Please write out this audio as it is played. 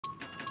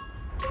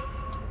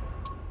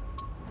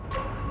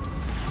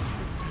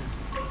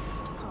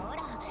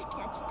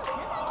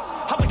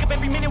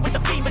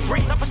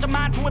push a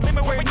mind to a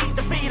limit where it needs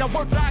to feed. I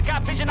work blind,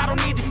 got vision I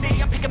don't need to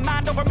see. I'm picking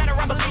mind over matter,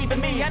 I believe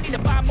in me. I need to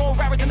find more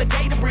hours in the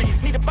day to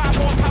breathe. Need to find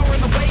more power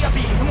in the way I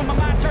be. And when my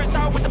mind turns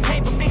sour with the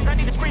painful scenes, I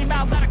need to scream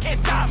out loud, I can't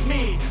stop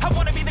me. I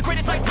wanna be the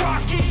greatest like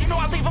Rocky. You know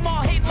I leave them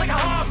all hating like a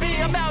hobby.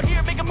 I'm out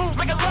here making moves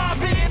like a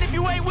lobby. And if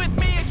you ain't with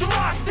me, it's your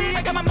loss, see.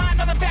 I got my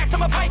mind on the facts,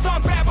 I'm a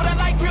python, grab what I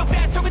like real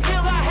fast. Talk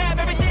until I have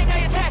everything I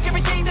attack,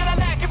 everything that I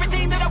lack,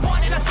 everything that I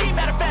want, and I see,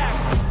 matter of fact.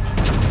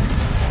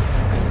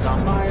 Cause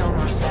I'm my own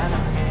worst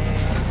enemy.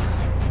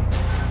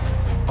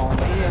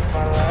 Only if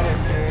I let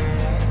it be.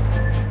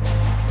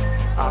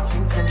 I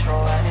can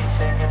control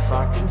anything if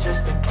I can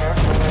just think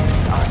carefully.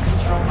 I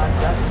control my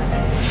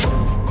destiny.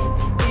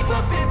 Deep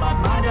up in my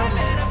mind I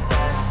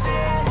manifest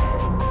it.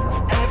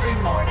 Every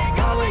morning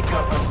I wake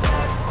up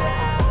obsessed,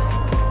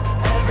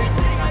 and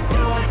everything I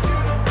do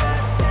the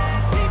best.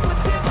 And deep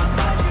within my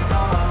mind, you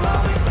know I'll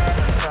always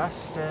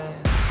manifest it.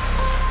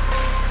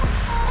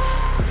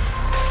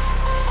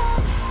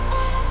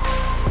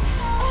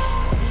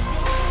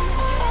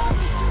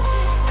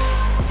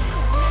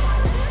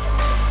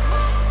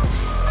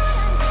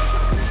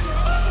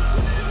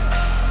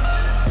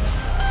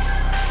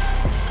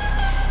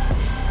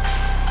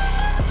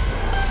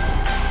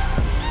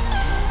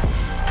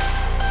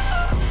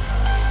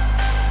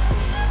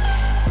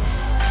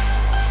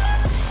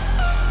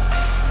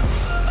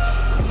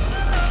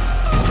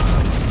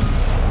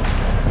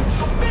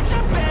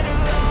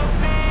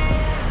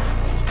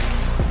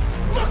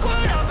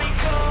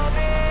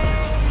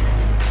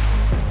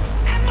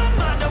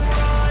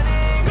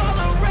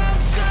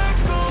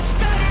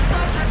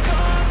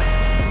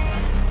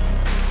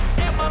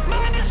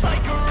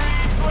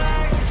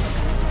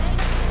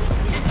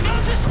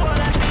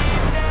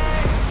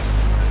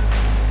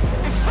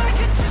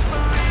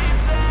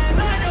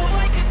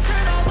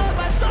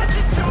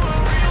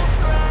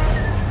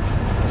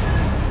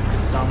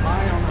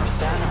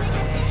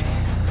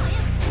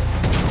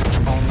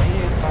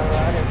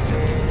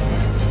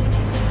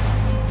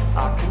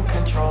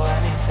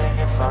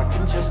 I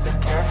can just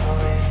think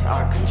carefully,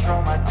 I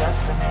control my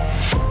destiny.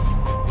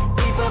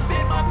 Deep up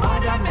in my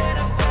mind I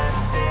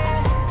manifest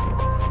it.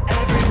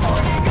 Every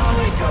morning I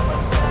wake up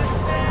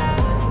obsessed, and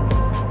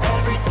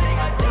everything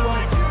I do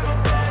the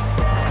best.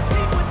 And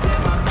deep within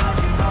my mind,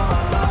 you know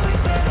I'll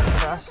always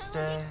manifest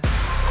it.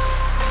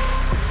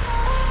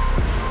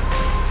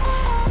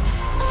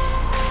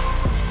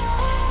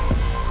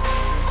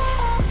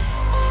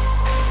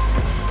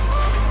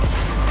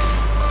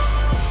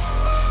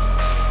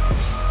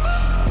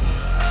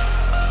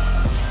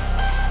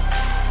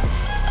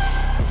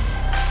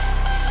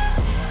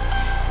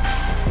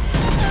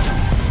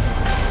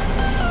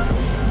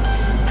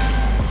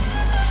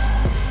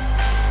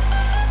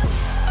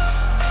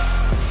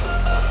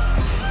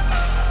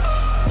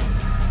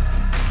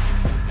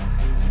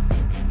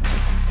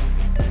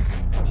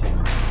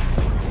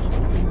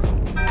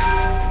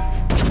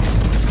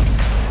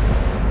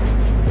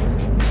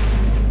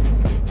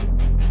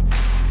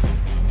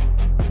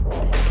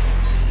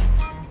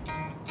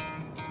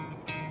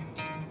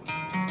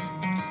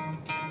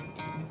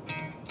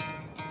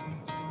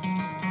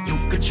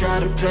 Try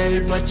to play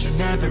it, but you're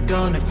never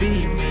gonna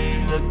beat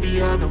me. Look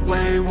the other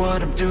way,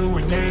 what I'm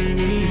doing ain't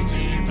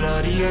easy.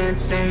 Bloody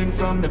hands stained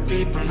from the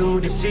people who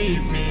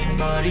deceive me.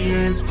 Muddy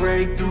hands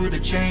break through the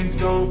chains,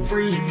 go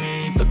free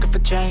me. Looking for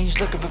change,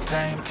 looking for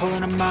pain.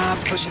 Pulling a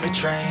mob, pushing a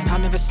train. I'll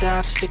never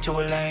stop, stick to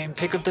a lane.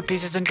 Pick up the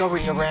pieces and go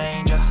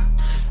rearrange.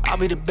 I'll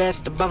be the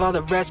best above all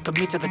the rest, put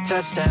me to the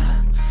test, and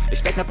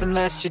expect nothing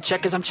less. You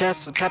check as I'm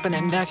chess, what's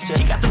happening next?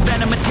 He got the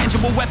venom, a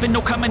tangible weapon,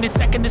 no coming in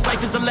second. This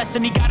life is a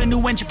lesson, he got a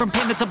new engine from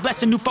pain, that's a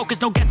blessing. New focus,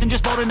 no guessing,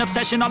 just bold and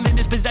obsession. All in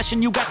his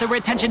possession, you got their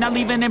attention. I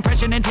leave an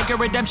impression and take a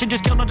redemption.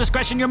 Just kill, no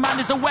discretion, your mind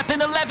is a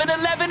weapon.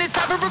 11-11, it's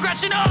time for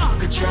progression. You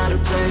could try to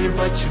play it,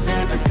 but you're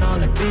never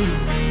gonna beat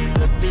me.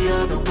 Look the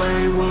other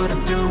way, what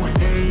I'm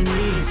doing ain't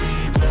easy.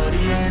 Bloody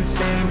hands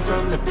stained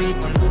from the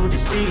people who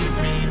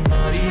deceive me.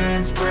 Muddy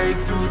hands break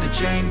through the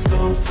chains,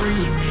 go free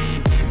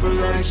me. People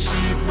like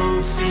sheep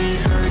move feet,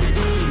 hurt it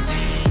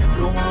easy. You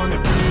don't wanna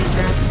be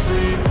fast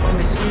asleep when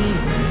they're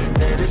scheming.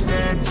 Better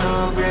stand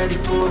tall, ready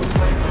for a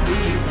fight,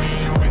 believe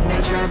me. When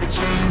they try the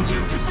chains, you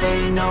can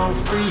say no,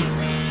 free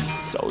me.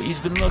 So he's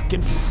been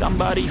looking for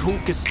somebody who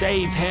could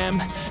save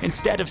him,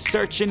 instead of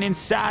searching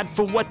inside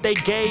for what they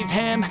gave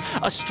him.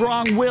 A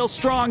strong will,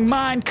 strong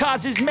mind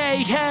causes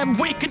mayhem.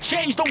 We could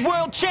change the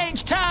world,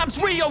 change times,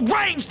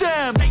 rearrange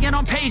them. Staying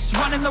on pace,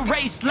 running the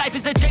race. Life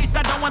is a chase,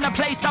 I don't want a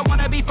place. I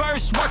wanna be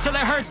first, work till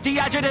it hurts.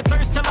 Dehydrated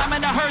thirst till I'm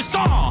in a hearse.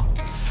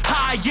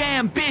 High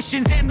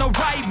ambitions and the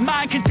right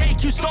mind can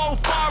take you so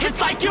far.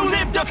 It's like you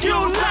lived a few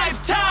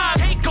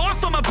lifetimes. Take off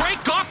from a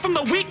break off from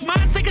the weak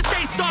minds. They can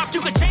stay soft.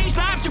 You can change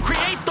lives, you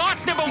create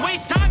thoughts, never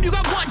waste time. You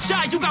got one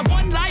shot, you got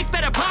one life.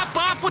 Better pop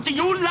off. What do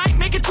you like?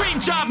 Make a dream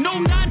job. No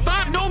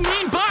 9-5, no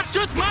mean boss.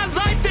 Just my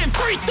life and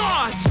free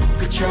thoughts. You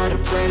could try to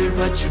play it,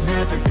 but you're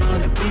never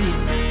gonna beat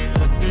me.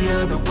 Look the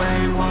other way,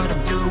 what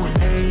I'm doing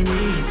ain't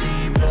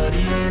easy.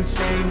 Bloody hands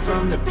stained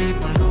from the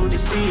people who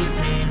deceive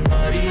me.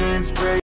 Muddy hands break